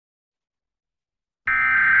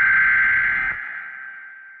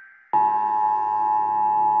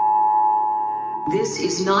This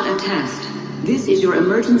is not a test. This is your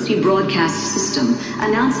emergency broadcast system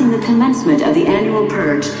announcing the commencement of the annual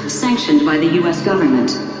purge sanctioned by the U.S.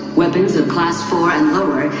 government. Weapons of Class 4 and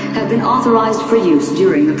lower have been authorized for use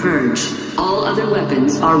during the purge. All other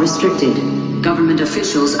weapons are restricted. Government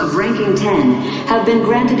officials of ranking 10 have been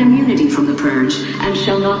granted immunity from the purge and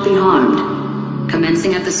shall not be harmed.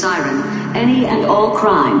 Commencing at the siren, any and all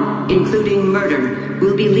crime, including murder,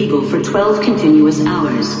 will be legal for 12 continuous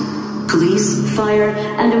hours. Police, fire,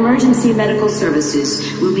 and emergency medical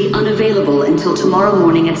services will be unavailable until tomorrow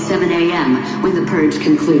morning at 7 a.m. when the purge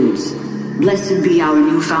concludes. Blessed be our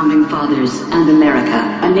new founding fathers and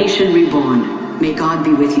America, a nation reborn. May God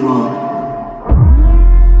be with you all.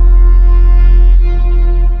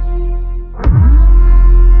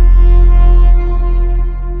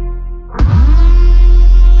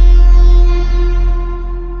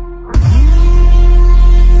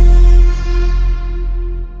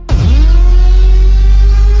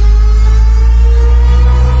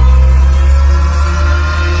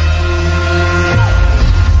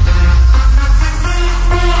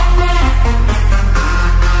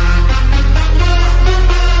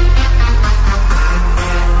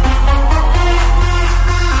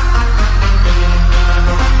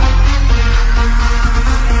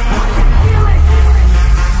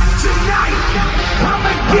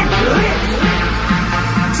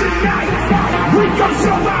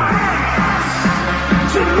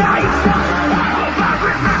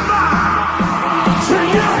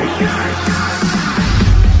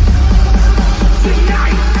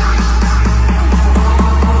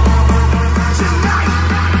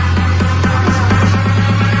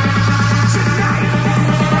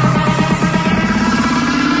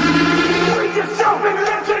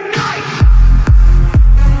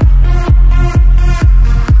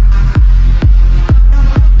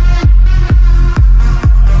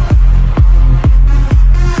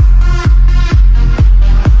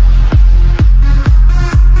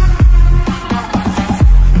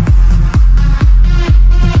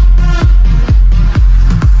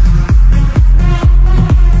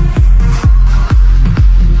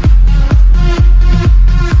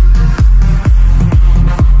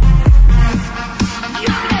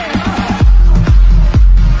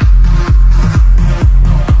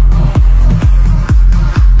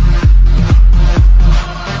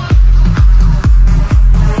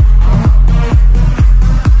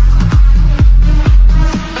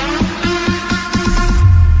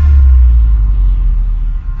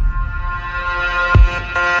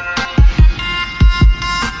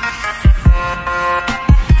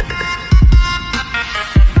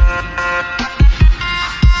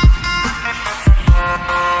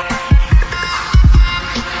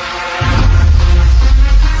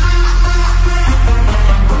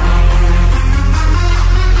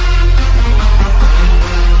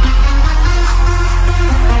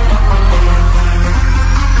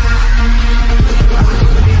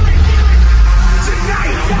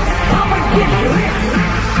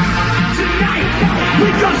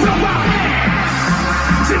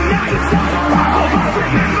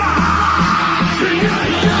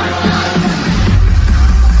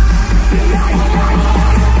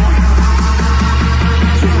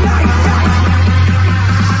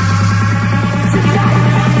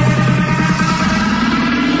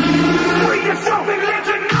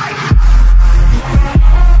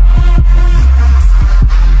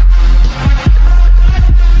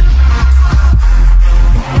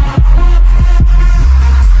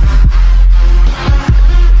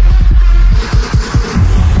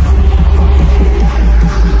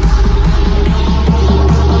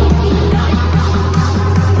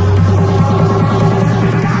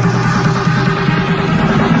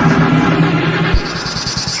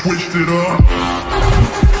 Switched it up.